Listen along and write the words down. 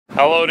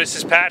Hello, this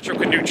is Patrick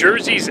with New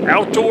Jersey's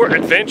Outdoor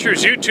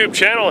Adventures YouTube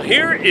channel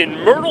here in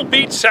Myrtle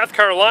Beach, South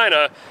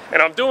Carolina,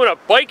 and I'm doing a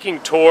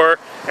biking tour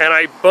and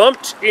I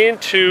bumped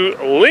into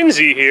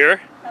Lindsey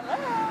here.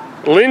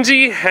 Hello.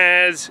 Lindsey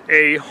has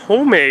a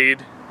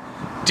homemade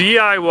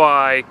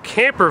DIY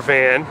camper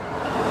van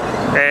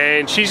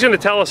and she's going to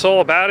tell us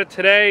all about it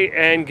today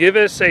and give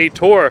us a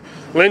tour.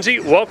 Lindsey,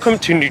 welcome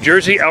to New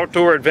Jersey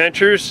Outdoor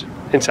Adventures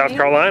in South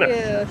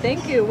Carolina.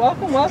 Thank you.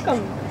 Welcome, welcome.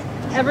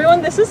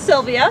 Everyone, this is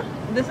Sylvia.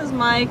 This is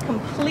my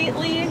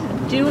completely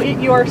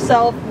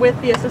do-it-yourself, with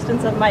the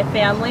assistance of my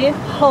family,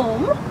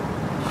 home.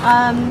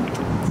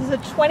 This is a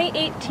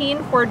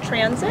 2018 Ford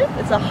Transit.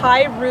 It's a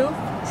high roof,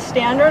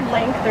 standard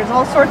length. There's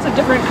all sorts of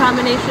different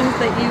combinations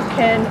that you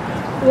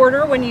can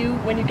order when you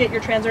get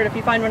your Transit if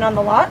you find one on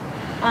the lot.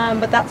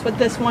 But that's what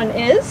this one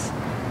is.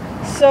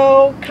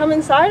 So come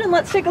inside and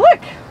let's take a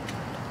look.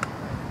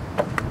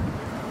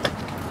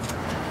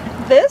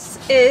 This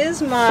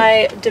is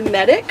my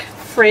Dometic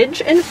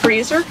fridge and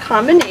freezer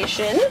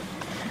combination.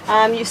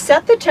 You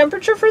set the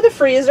temperature for the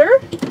freezer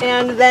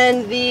and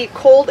then the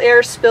cold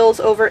air spills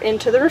over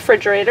into the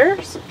refrigerator.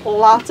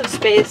 Lots of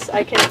space.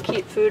 I can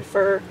keep food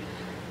for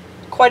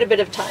quite a bit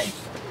of time.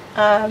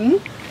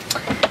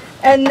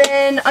 And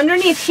then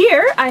underneath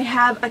here I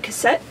have a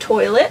cassette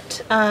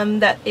toilet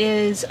that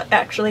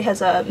actually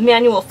has a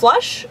manual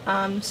flush,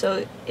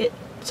 so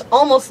it's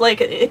almost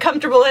like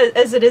comfortable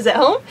as it is at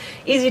home.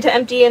 Easy to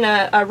empty in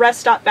a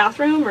rest stop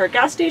bathroom or a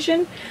gas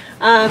station.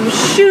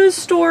 Shoe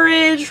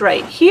storage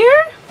right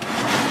here.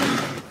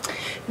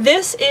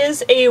 This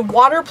is a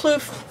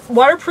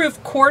waterproof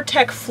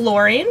Core-Tech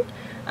flooring.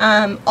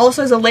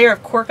 Also has a layer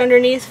of cork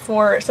underneath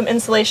for some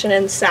insulation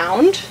and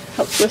sound.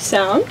 Helps with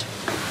sound.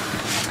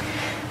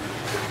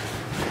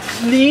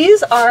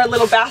 These are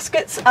little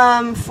baskets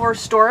for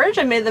storage.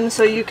 I made them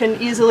so you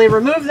can easily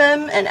remove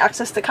them and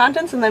access the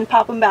contents and then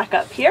pop them back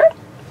up here.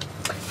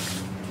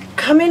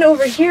 Coming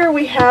over here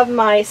we have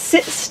my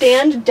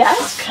sit-stand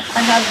desk.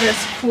 I have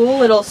this cool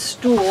little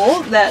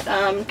stool that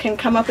can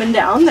come up and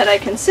down that I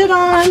can sit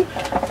on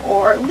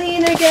or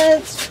lean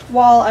against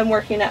while I'm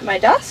working at my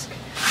desk.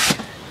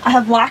 I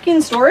have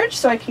locking storage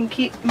so I can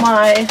keep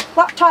my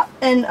laptop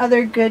and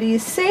other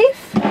goodies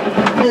safe,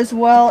 as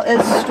well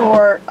as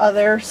store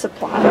other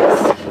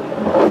supplies.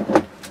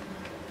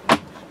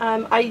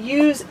 I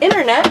use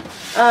internet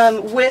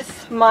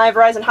with my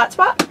Verizon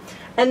hotspot,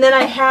 and then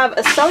I have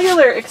a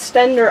cellular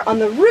extender on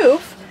the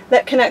roof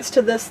that connects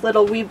to this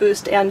little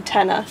WeBoost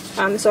antenna.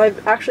 So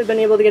I've actually been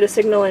able to get a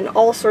signal in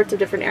all sorts of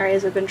different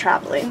areas I've been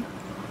traveling.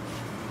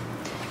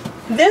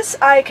 This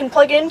I can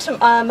plug into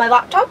my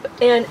laptop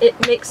and it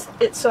makes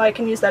it so I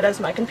can use that as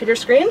my computer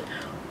screen.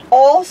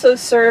 Also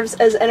serves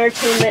as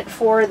entertainment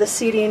for the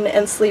seating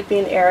and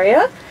sleeping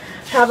area.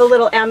 Have a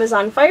little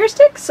Amazon Fire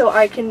Stick so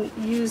I can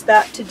use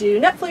that to do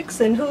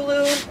Netflix and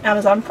Hulu,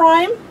 Amazon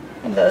Prime,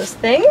 and those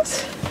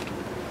things.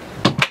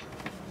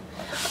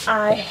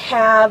 I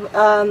have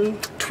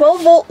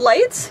 12-volt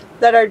lights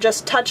that are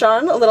just touch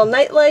on, a little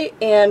night light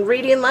and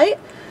reading light,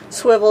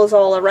 swivels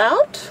all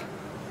around.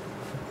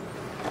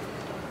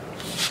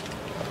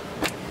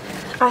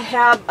 I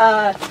have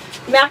a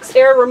Max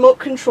Air remote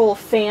control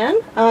fan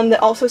that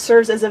also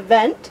serves as a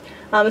vent,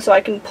 so I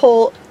can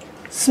pull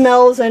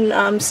smells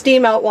and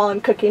steam out while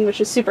I'm cooking,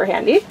 which is super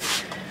handy.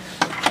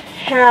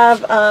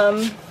 Have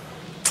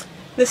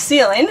the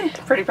ceiling,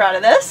 pretty proud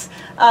of this,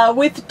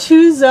 with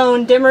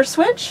 2-zone dimmer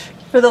switch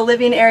for the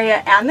living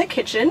area and the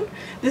kitchen.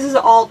 This is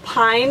all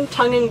pine,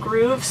 tongue and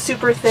groove,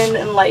 super thin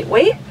and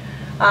lightweight.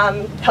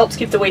 Helps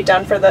keep the weight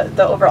down for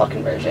the overall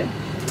conversion.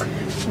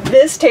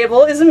 This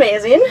table is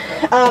amazing.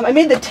 I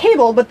made the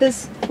table, but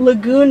this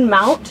lagoon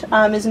mount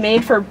is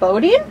made for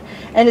boating,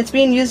 and it's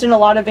being used in a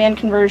lot of van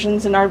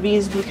conversions and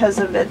RVs because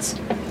of its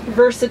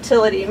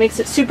versatility. It makes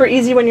it super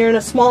easy when you're in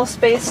a small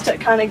space to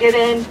kind of get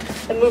in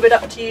and move it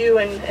up to you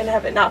and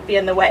have it not be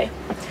in the way.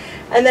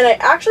 And then I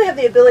actually have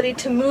the ability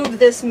to move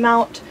this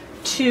mount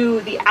to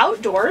the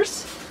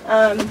outdoors.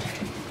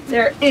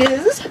 There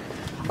is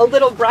a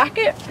little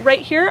bracket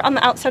right here on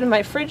the outside of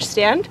my fridge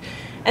stand,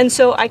 and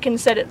so I can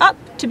set it up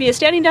to be a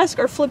standing desk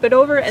or flip it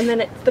over, and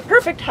then it's the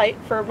perfect height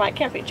for my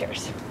camping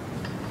chairs.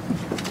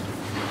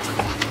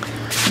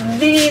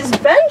 These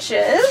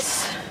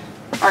benches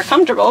are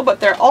comfortable, but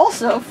they're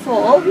also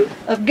full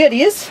of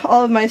goodies.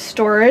 All of my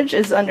storage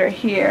is under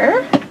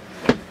here.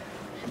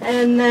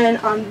 And then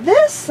on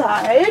this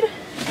side,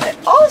 I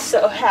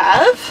also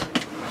have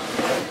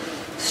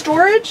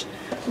storage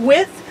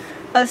with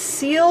a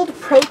sealed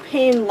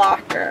propane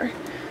locker.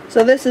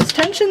 So this is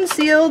tension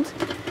sealed,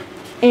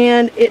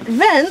 and it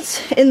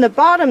vents in the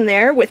bottom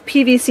there with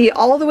PVC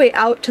all the way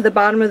out to the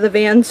bottom of the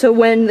van, so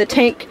when the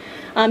tank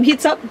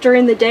heats up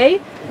during the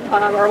day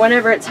or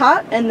whenever it's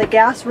hot and the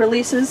gas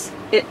releases,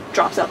 it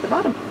drops out the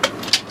bottom.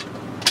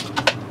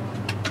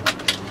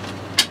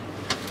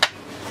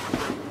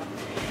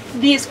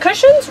 These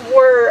cushions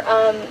were,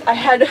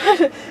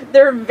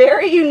 they're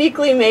very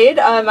uniquely made.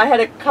 I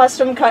had a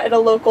custom cut at a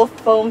local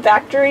foam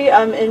factory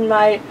in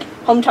my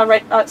hometown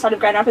right outside of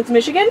Grand Rapids,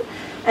 Michigan.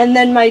 And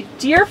then my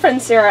dear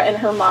friend Sarah and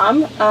her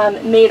mom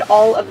made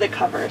all of the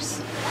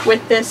covers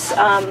with this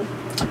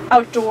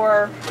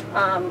outdoor,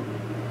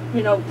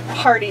 you know,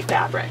 hardy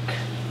fabric.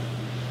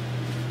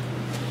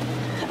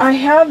 I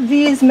have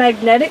these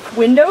magnetic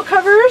window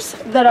covers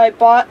that I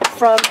bought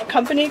from a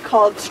company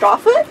called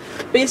Strawfoot,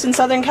 based in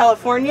Southern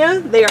California.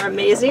 They are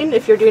amazing.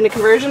 If you're doing a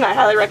conversion, I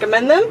highly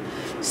recommend them.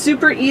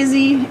 Super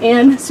easy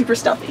and super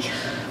stealthy.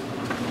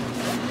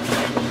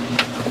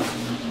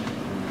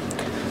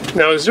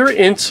 Now, is there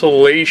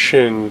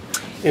insulation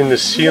in the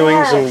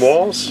ceilings and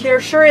walls?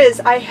 There sure is.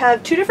 I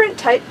have three different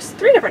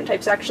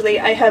types actually.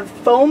 I have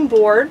foam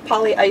board,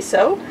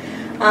 polyiso.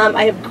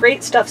 I have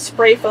great stuff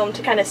spray foam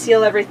to kind of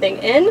seal everything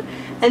in.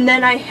 And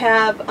then I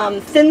have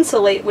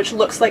Thinsulate, which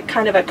looks like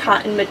kind of a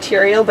cotton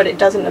material, but it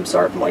doesn't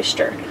absorb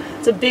moisture.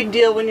 It's a big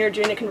deal when you're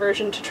doing a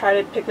conversion to try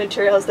to pick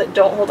materials that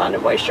don't hold on to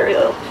moisture.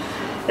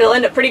 It'll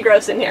end up pretty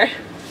gross in here.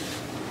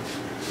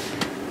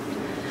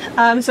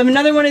 So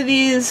another one of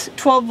these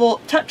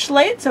 12-volt touch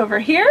lights over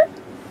here.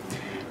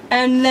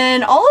 And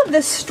then all of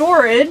this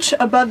storage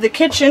above the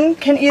kitchen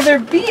can either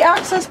be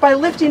accessed by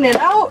lifting it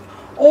out,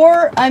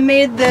 or I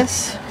made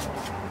this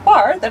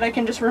bar that I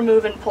can just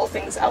remove and pull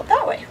things out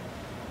that way.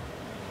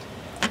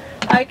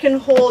 I can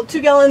hold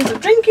 2 gallons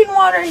of drinking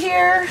water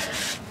here,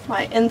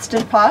 my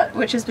Instant Pot,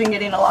 which has been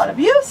getting a lot of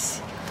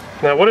use.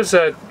 Now what is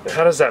that,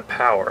 how does that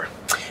power?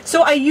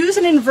 So I use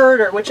an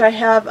inverter, which I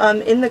have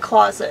in the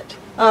closet.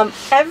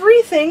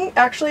 Everything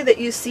actually that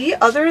you see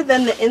other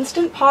than the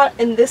Instant Pot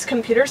and this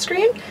computer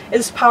screen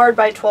is powered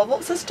by a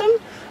 12-volt system.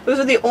 Those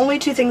are the only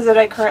two things that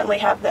I currently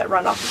have that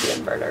run off of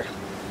the inverter.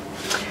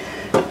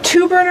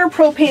 2-burner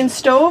propane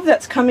stove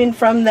that's coming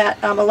from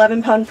that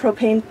 11-pound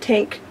propane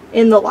tank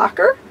in the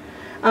locker.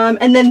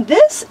 And then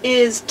this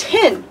is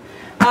tin.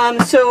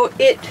 So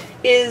it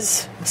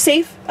is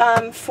safe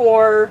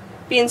for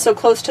being so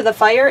close to the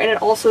fire, and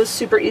it also is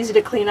super easy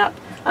to clean up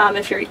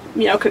if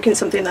you're cooking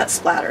something that's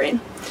splattering.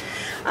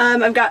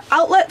 I've got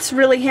outlets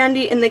really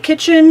handy in the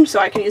kitchen, so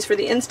I can use for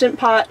the Instant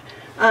Pot.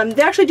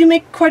 They actually do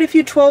make quite a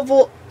few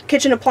 12-volt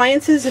kitchen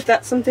appliances if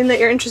that's something that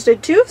you're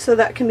interested too, so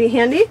that can be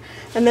handy.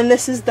 And then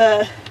this is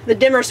the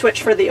dimmer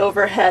switch for the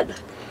overhead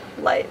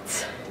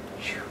lights.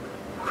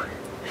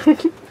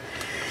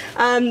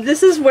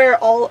 This is where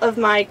all of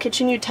my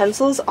kitchen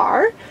utensils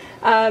are.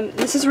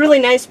 This is really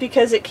nice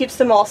because it keeps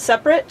them all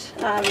separate.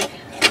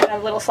 I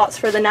have little slots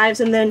for the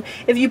knives, and then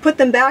if you put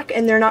them back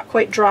and they're not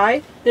quite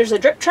dry, there's a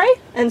drip tray,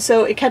 and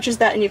so it catches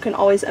that and you can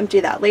always empty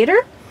that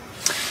later.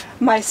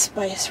 My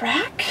spice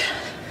rack.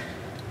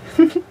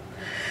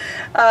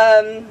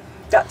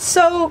 Got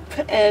soap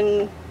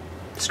and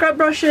scrub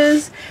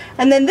brushes,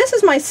 and then this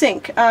is my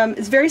sink.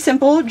 It's very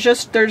simple,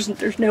 just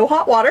there's no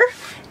hot water,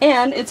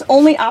 and it's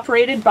only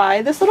operated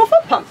by this little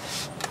foot pump.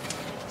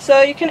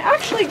 So you can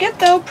actually get,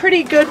 though,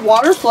 pretty good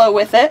water flow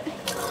with it.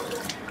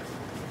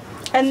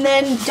 And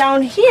then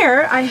down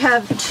here I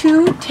have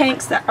 2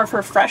 tanks that are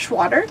for fresh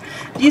water.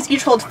 These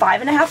each hold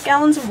 5.5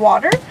 gallons of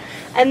water,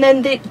 and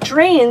then it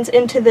drains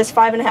into this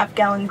 5.5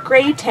 gallon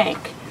gray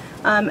tank.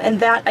 And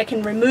that I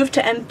can remove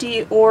to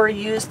empty or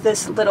use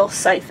this little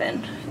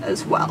siphon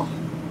as well.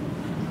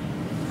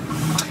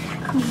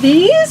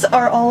 These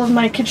are all of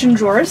my kitchen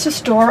drawers to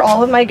store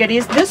all of my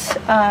goodies. This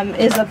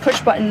is a push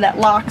button that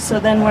locks, so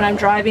then when I'm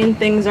driving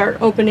things are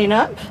opening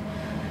up.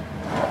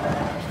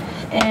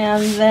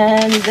 And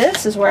then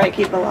this is where I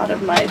keep a lot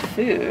of my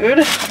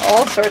food.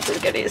 All sorts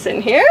of goodies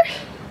in here.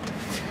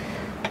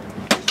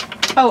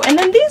 Oh, and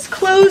then these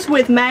close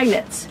with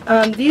magnets.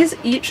 These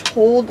each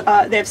hold,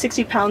 they have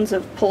 60 pounds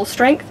of pull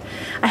strength.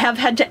 I have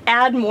had to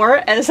add more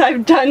as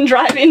I've done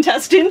driving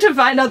testing to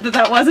find out that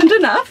that wasn't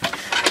enough.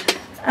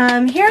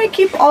 Here I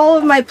keep all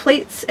of my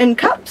plates and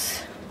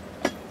cups.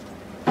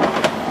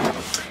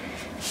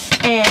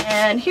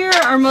 And here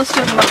are most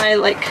of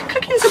my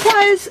cooking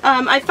supplies.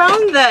 I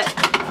found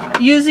that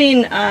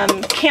using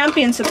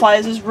camping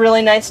supplies is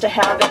really nice to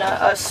have in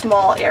a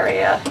small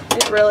area.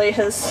 It really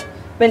has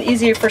been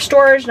easier for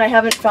storage, and I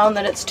haven't found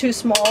that it's too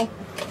small,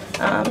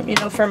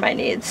 for my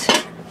needs.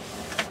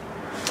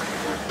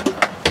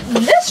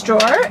 This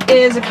drawer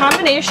is a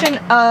combination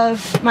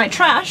of my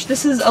trash.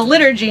 This is a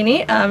litter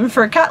genie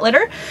for cat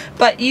litter,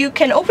 but you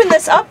can open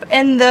this up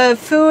and the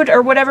food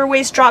or whatever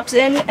waste drops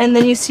in, and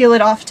then you seal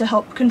it off to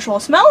help control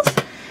smells.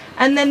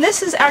 And then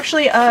this is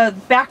actually a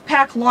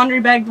backpack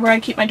laundry bag where I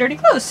keep my dirty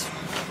clothes.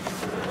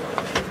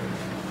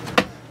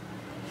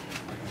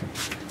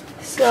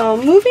 So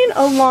moving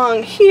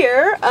along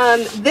here,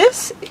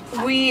 this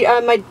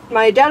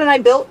my dad and I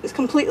built is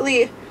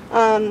completely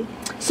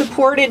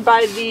supported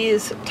by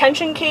these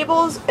tension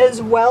cables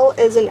as well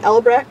as an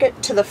L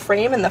bracket to the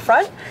frame in the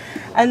front.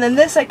 And then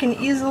this I can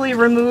easily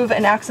remove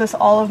and access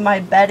all of my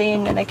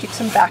bedding, and I keep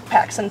some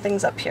backpacks and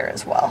things up here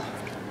as well.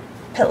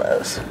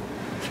 Pillows.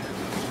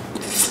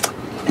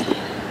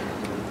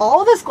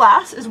 All this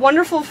glass is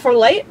wonderful for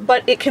light,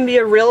 but it can be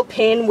a real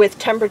pain with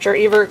temperature,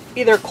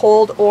 either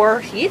cold or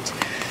heat.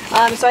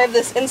 So I have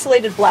this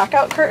insulated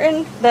blackout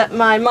curtain that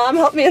my mom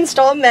helped me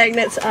install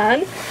magnets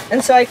on,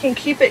 and so I can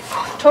keep it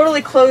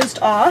totally closed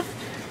off.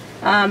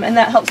 and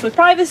that helps with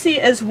privacy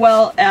as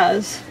well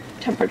as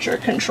temperature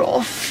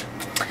control.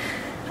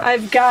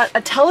 I've got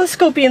a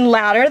telescoping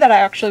ladder that I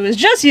actually was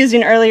just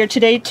using earlier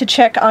today to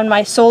check on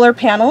my solar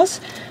panels.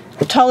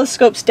 It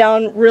telescopes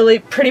down really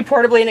pretty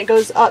portably and it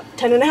goes up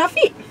 10.5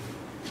 feet.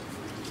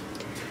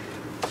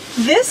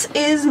 This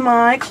is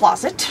my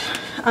closet.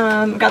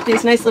 Got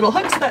these nice little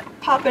hooks that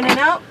pop in and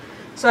out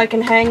so I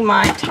can hang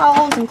my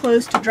towels and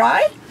clothes to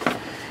dry.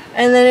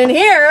 And then in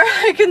here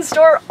I can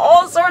store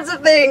all sorts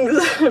of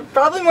things.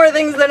 Probably more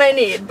things than I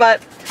need,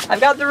 but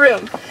I've got the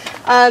room.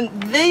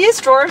 These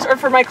drawers are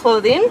for my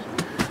clothing.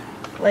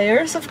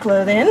 Layers of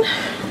clothing.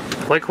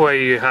 Like the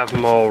way you have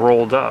them all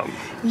rolled up.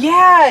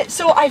 Yeah,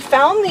 so I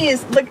found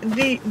these, like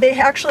they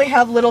actually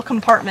have little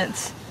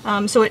compartments.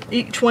 So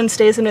each one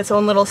stays in its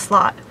own little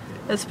slot.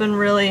 That's been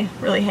really,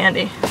 really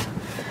handy.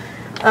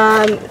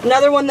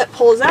 Another one that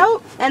pulls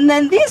out, and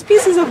then these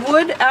pieces of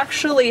wood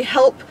actually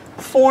help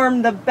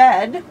form the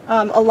bed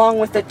along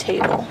with the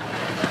table.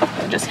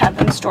 I just have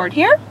them stored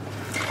here.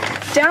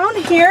 Down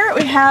here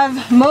we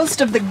have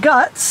most of the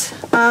guts.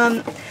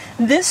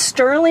 This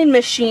Sterling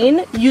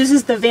machine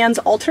uses the van's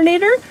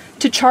alternator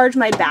to charge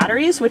my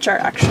batteries, which are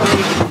actually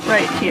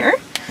right here.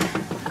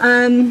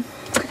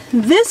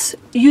 This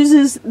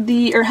uses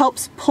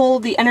helps pull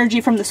the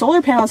energy from the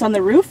solar panels on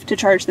the roof to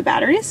charge the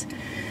batteries.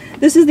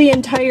 This is the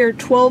entire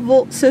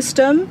 12-volt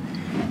system,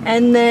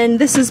 and then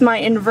this is my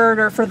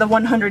inverter for the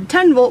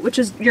 110 volt, which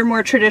is your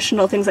more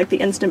traditional things like the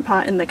Instant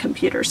Pot and the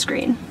computer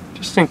screen.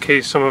 Just in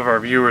case some of our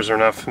viewers are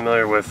not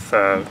familiar with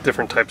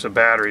different types of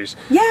batteries.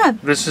 Yeah.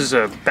 This is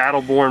a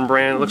Battle-Born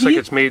brand. It looks like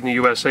it's made in the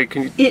USA.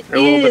 Can you It a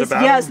little is, bit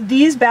about yes. them?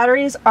 These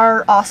batteries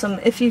are awesome.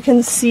 If you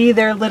can see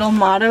their little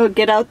motto,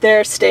 get out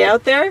there, stay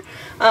out there.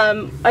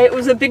 It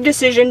was a big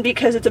decision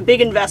because it's a big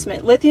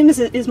investment. Lithium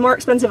is more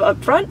expensive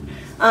up front,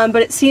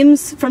 but it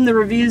seems from the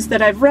reviews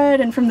that I've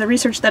read and from the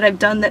research that I've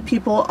done that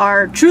people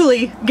are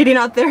truly getting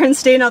out there and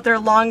staying out there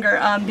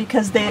longer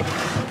because they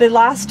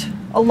last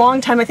a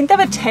long time. I think they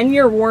have a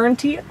 10-year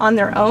warranty on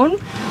their own.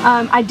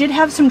 I did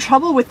have some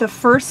trouble with the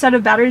first set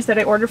of batteries that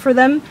I ordered for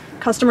them.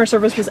 Customer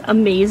service was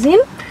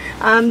amazing.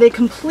 They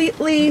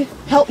completely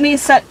helped me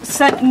set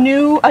a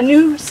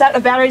new set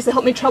of batteries that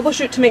helped me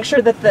troubleshoot to make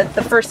sure that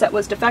the first set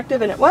was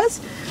defective, and it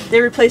was. They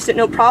replaced it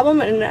no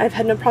problem, and I've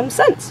had no problem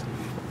since.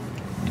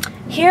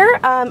 Here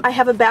I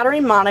have a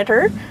battery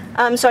monitor,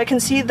 so I can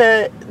see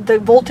the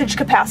voltage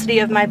capacity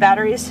of my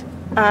batteries.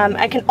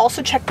 I can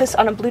also check this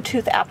on a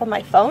Bluetooth app on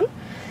my phone.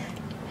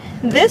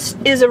 This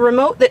is a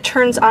remote that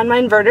turns on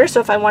my inverter, so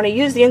if I want to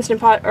use the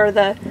Instant Pot or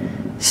the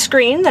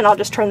screen, then I'll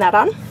just turn that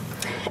on.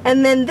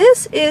 And then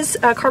this is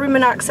a carbon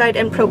monoxide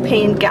and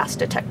propane gas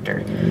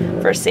detector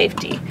for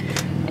safety.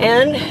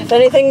 And if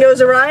anything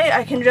goes awry,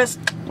 I can just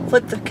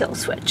flip the kill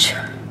switch.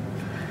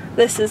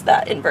 This is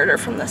that inverter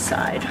from the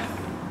side.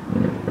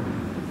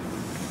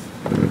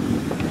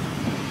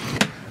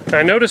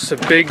 I noticed a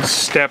big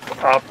step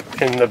up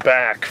in the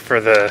back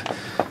for the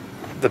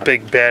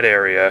big bed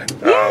area.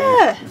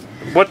 Yeah.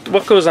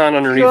 What goes on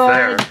underneath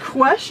there? Good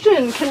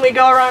question. Can we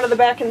go around to the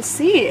back and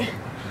see?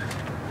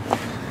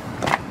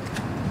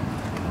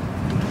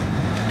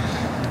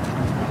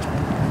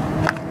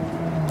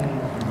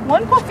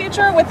 One cool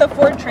feature with the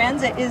Ford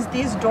Transit is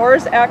these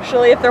doors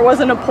actually, if there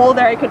wasn't a pull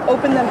there, I could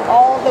open them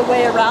all the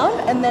way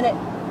around and then it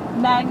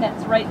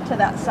magnets right to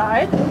that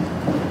side.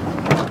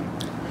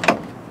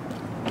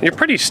 You're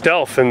pretty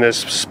stealth in this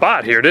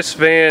spot here. This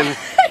van...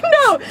 I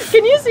know!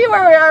 Can you see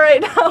where we are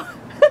right now?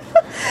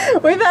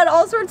 We've had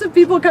all sorts of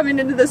people coming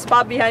into this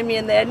spot behind me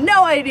and they had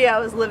no idea I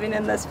was living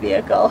in this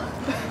vehicle.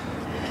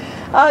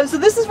 So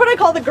this is what I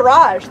call the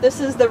garage.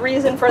 This is the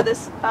reason for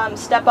this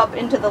step up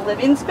into the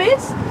living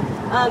space.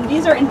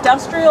 These are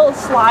industrial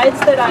slides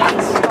that I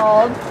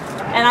installed,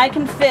 and I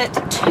can fit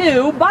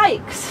 2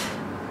 bikes,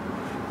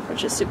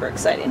 which is super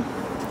exciting,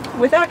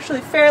 with actually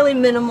fairly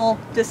minimal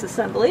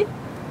disassembly.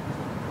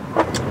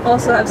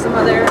 Also have some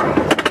other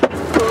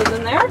tools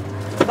in there,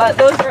 but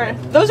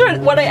those are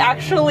what I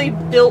actually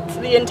built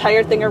the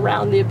entire thing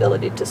around, the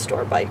ability to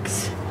store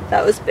bikes.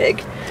 That was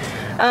big.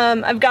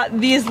 I've got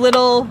these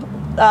little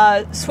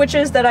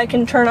switches that I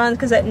can turn on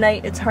because at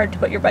night it's hard to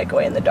put your bike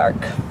away in the dark.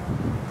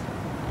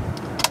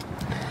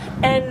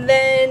 And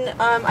then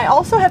I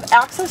also have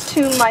access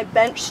to my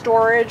bench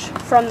storage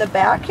from the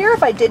back here.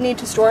 If I did need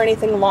to store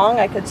anything long,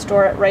 I could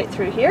store it right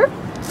through here.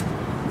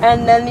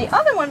 And then the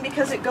other one,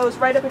 because it goes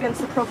right up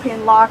against the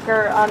propane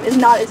locker, is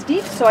not as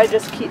deep, so I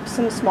just keep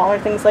some smaller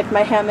things like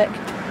my hammock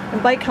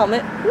and bike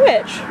helmet,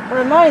 which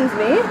reminds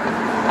me,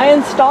 I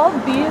installed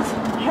these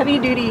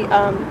heavy-duty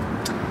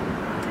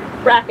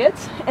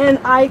brackets, and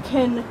I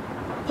can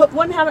put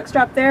one hammock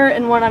strap there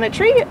and one on a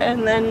tree,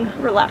 and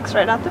then relax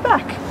right out the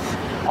back.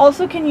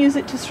 Also can use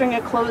it to string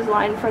a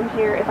clothesline from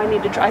here if I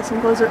need to dry some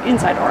clothes, or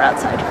inside or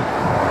outside.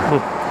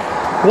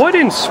 What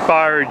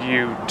inspired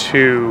you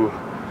to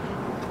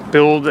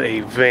build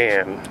a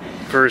van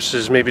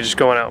versus maybe just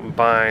going out and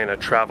buying a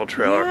travel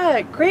trailer?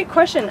 Yeah, great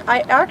question. I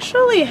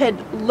actually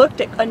had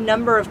looked at a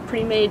number of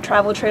pre-made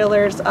travel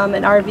trailers and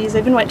RVs. I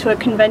even went to a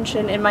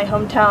convention in my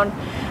hometown,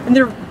 and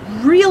they're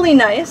really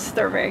nice.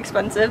 They're very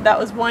expensive. That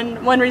was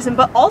one reason,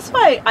 but also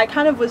I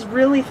kind of was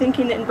really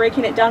thinking and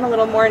breaking it down a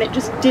little more, and it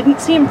just didn't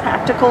seem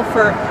practical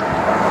for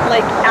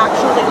like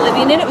actually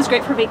living in. It was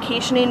great for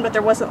vacationing, but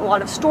there wasn't a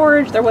lot of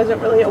storage. There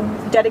wasn't really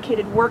a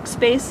dedicated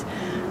workspace.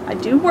 I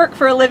do work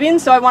for a living,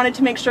 so I wanted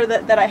to make sure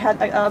that I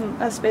had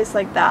a space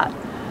like that.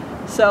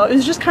 So it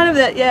was just kind of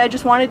that, yeah, I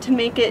just wanted to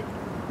make it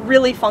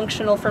really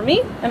functional for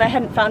me, and I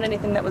hadn't found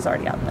anything that was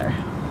already out there.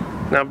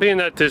 Now, being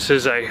that this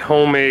is a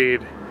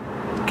homemade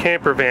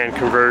camper van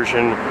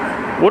conversion,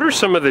 what are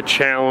some of the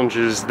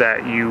challenges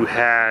that you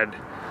had?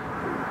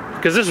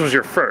 Because this was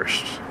your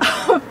first.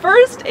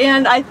 First,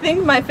 and I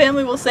think my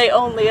family will say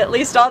only, at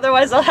least,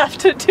 otherwise I'll have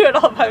to do it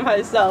all by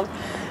myself.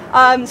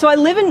 So I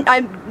live in,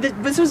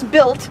 this was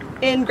built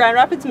in Grand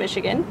Rapids,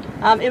 Michigan,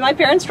 in my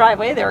parents'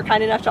 driveway. They were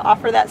kind enough to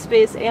offer that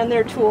space and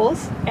their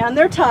tools and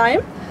their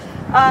time.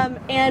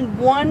 And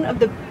one of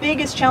the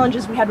biggest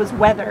challenges we had was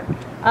weather.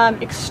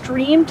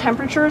 Extreme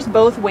temperatures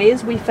both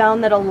ways. We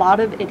found that a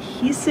lot of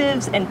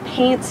adhesives and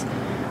paints,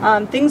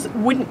 things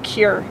wouldn't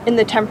cure in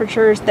the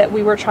temperatures that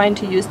we were trying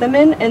to use them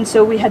in, and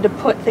so we had to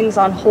put things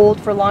on hold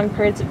for long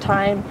periods of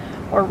time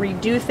or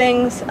redo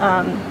things.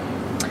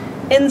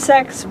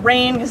 Insects,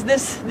 rain, because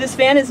this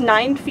van is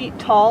 9 feet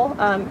tall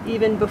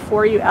even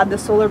before you add the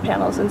solar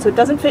panels, and so it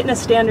doesn't fit in a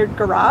standard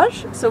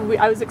garage, so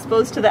I was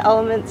exposed to the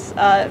elements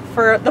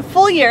for the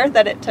full year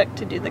that it took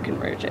to do the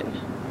conversion.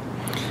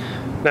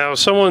 Now,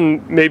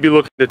 someone may be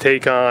looking to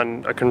take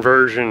on a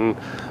conversion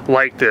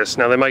like this.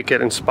 Now, they might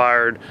get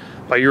inspired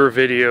by your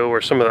video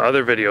or some of the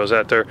other videos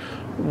out there.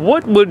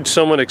 What would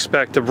someone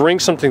expect to bring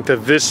something to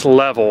this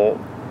level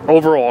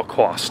overall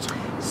cost?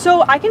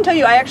 So I can tell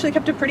you, I actually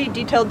kept a pretty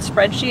detailed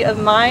spreadsheet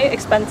of my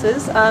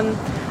expenses.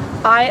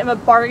 I am a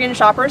bargain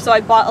shopper, so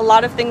I bought a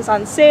lot of things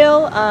on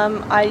sale.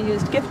 I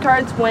used gift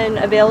cards when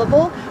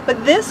available,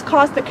 but this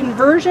cost, the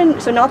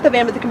conversion, so not the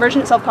van, but the conversion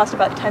itself cost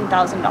about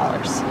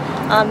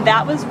 $10,000.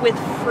 That was with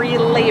free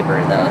labor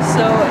though.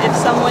 So if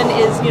someone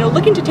is,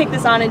 looking to take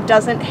this on and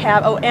doesn't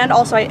have, oh, and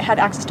also I had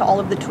access to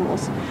all of the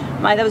tools.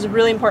 That was a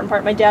really important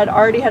part. My dad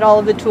already had all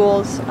of the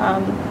tools,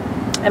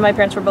 and my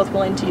parents were both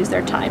willing to use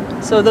their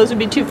time. So those would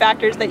be two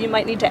factors that you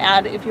might need to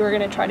add if you were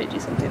going to try to do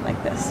something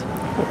like this.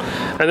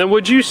 And then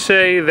would you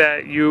say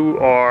that you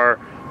are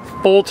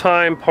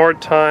full-time,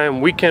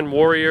 part-time, weekend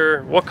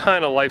warrior? What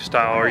kind of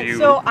lifestyle are you?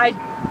 So I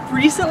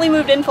recently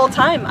moved in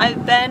full-time.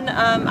 I've been,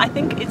 I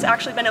think it's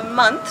actually been a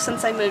month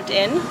since I moved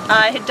in.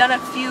 I had done a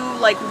few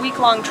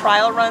week-long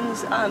trial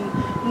runs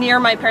near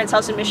my parents'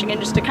 house in Michigan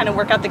just to kind of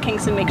work out the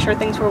kinks and make sure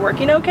things were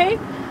working okay.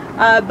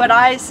 But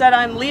I said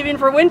I'm leaving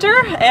for winter,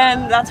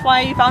 and that's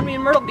why you found me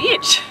in Myrtle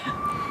Beach.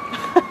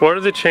 What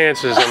are the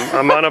chances?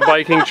 I'm on a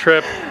biking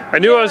trip. I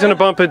knew I was going to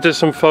bump into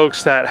some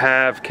folks that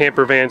have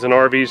camper vans and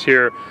RVs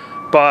here,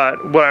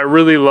 but what I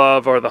really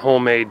love are the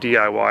homemade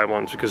DIY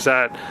ones, because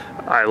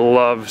I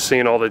love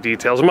seeing all the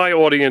details. My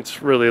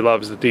audience really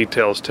loves the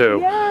details too.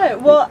 Yeah,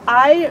 well,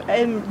 I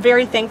am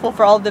very thankful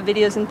for all of the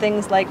videos and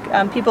things like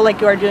people like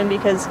you are doing,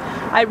 because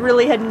I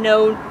really had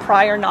no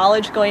prior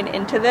knowledge going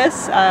into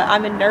this.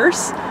 I'm a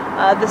nurse.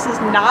 This is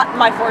not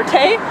my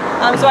forte,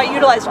 so I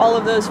utilized all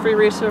of those free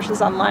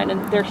resources online,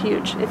 and they're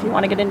huge if you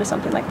want to get into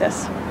something like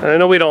this. And I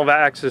know we don't have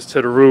access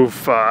to the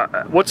roof.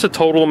 What's the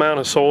total amount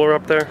of solar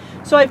up there?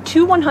 So I have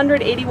two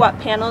 180-watt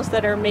panels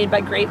that are made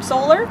by Grape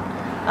Solar,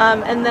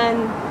 and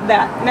then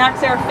that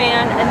Max Air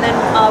fan, and then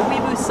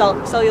Weeboo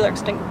cellular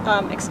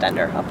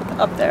extender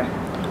up there.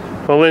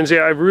 Well, Lindsey,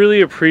 I really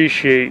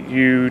appreciate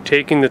you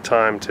taking the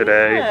time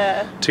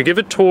today to give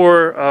a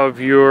tour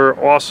of your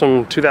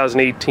awesome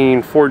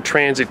 2018 Ford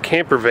Transit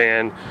camper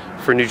van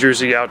for New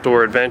Jersey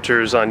Outdoor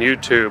Adventures on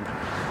YouTube.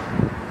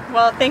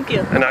 Well, thank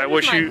you. And I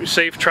wish you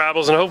safe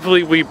travels, and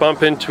hopefully we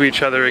bump into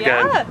each other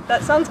again. Yeah,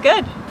 that sounds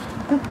good.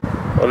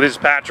 Well, this is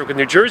Patrick with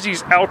New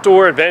Jersey's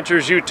Outdoor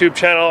Adventures YouTube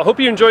channel. I hope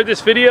you enjoyed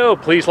this video.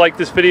 Please like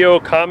this video,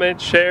 comment,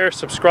 share,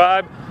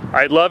 subscribe.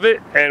 I'd love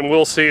it, and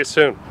we'll see you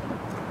soon.